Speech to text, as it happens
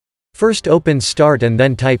First open Start and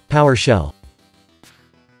then type PowerShell.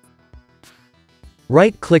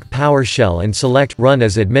 Right-click PowerShell and select Run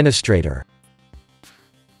as Administrator.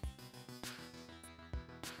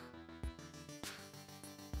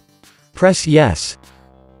 Press Yes.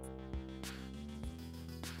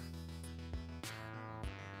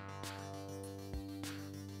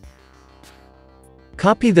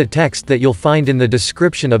 Copy the text that you'll find in the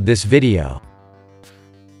description of this video.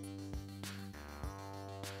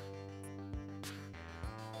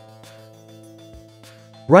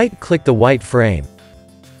 Right-click the white frame.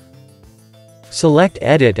 Select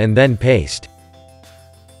Edit and then Paste.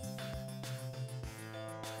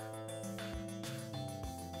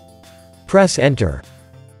 Press Enter.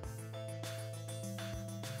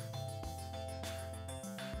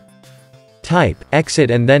 Type Exit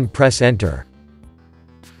and then press Enter.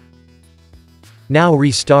 Now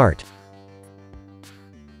restart.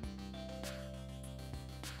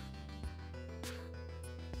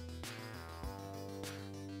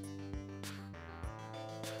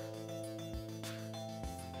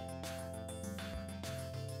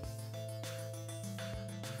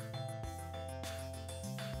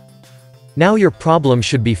 Now your problem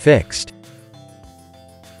should be fixed.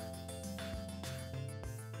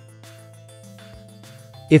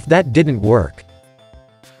 If that didn't work,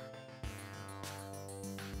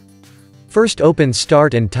 first open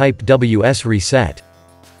Start and type WSReset.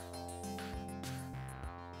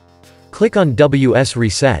 Click on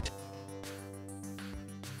WSReset.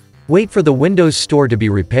 Wait for the Windows Store to be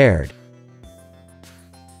repaired.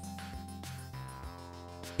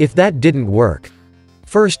 If that didn't work,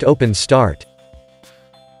 first open Start.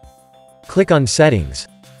 Click on Settings.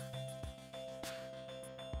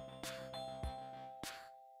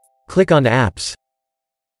 Click on Apps.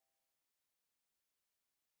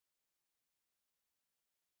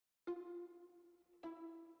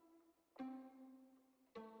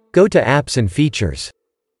 Go to Apps and Features.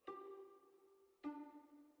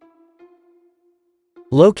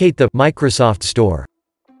 Locate the Microsoft Store.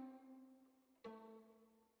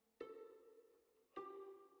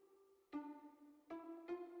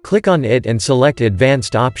 Click on it and select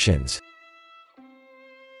Advanced Options.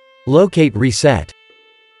 Locate Reset.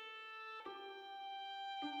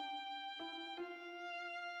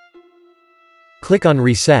 Click on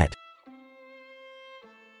Reset.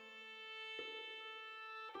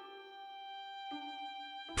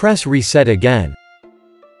 Press Reset again.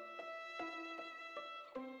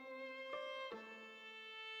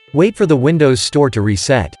 Wait for the Windows Store to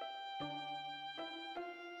reset.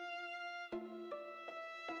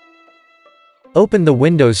 Open the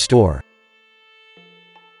Windows Store.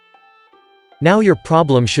 Now your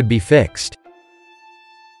problem should be fixed.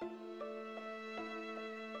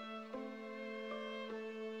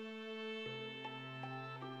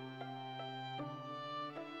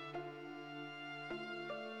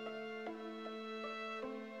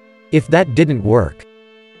 If that didn't work,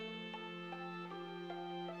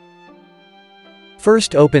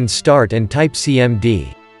 first open Start and type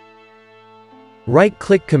CMD.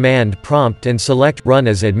 Right-click Command Prompt and select Run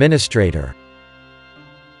as Administrator.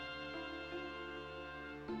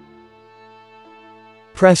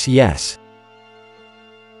 Press Yes.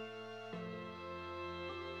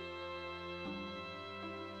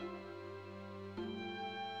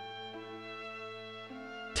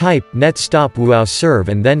 Type netstop WSReset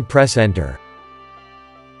and then press Enter.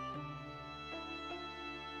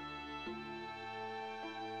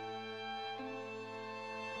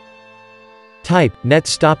 Type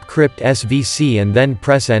netstop crypt svc and then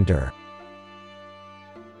press Enter.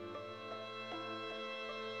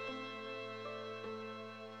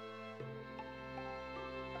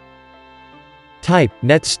 Type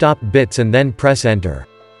netstop bits and then press Enter.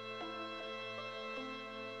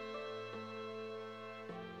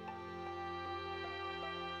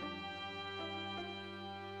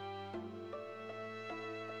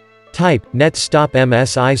 Type netstop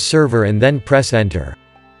msi server and then press Enter.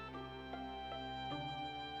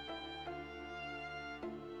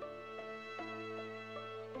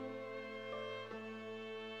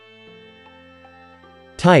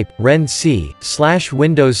 Type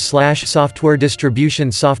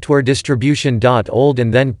renc/windows/software distribution.old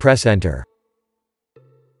and then press Enter.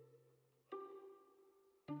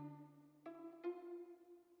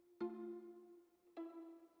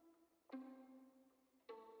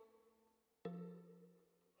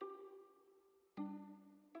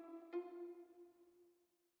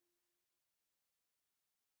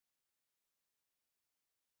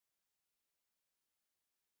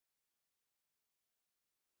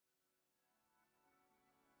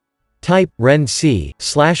 Type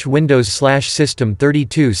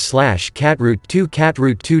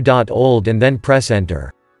renc/windows/system32/catroot2 and then press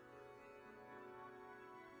enter.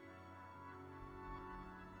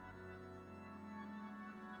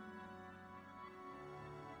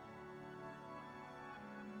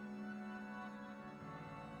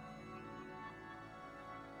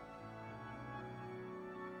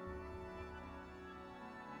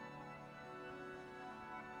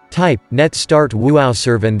 Type net start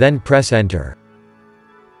WSReset and then press enter.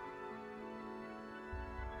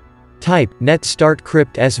 Type net start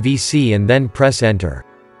crypt svc and then press enter.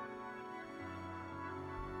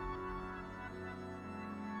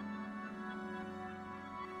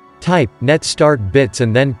 Type net start bits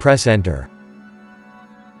and then press enter.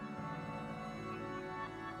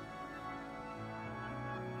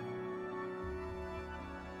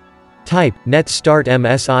 Type net start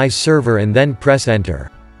msi server and then press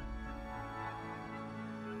enter.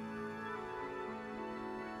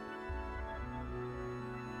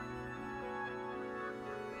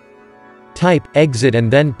 Type exit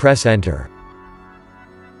and then press enter.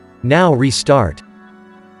 Now restart.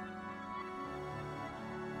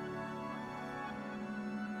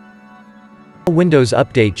 Windows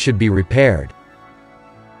update should be repaired.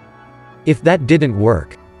 If that didn't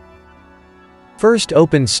work, first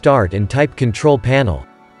open Start and type Control Panel.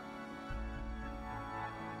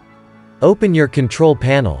 Open your Control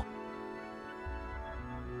Panel.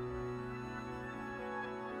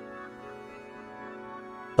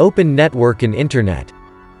 Open Network and Internet.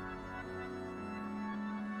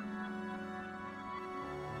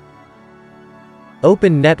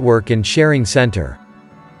 Open Network and Sharing Center.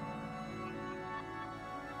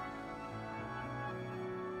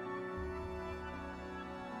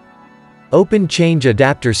 Open Change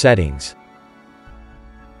Adapter Settings.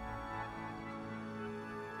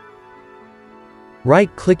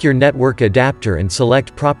 Right-click your network adapter and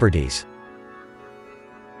select Properties.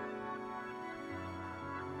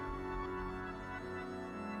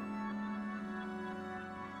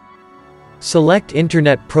 Select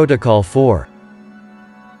Internet Protocol 4.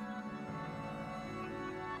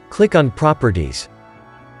 Click on Properties.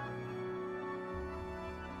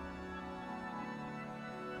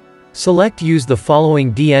 Select Use the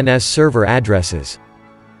following DNS server addresses.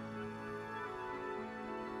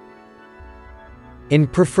 In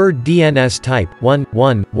preferred DNS type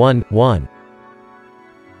 1111.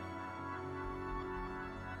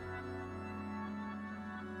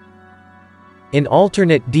 In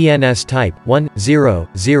alternate DNS type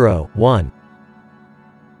 1001.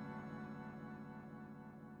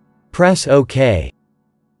 Press OK.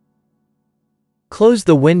 Close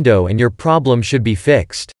the window and your problem should be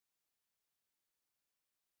fixed.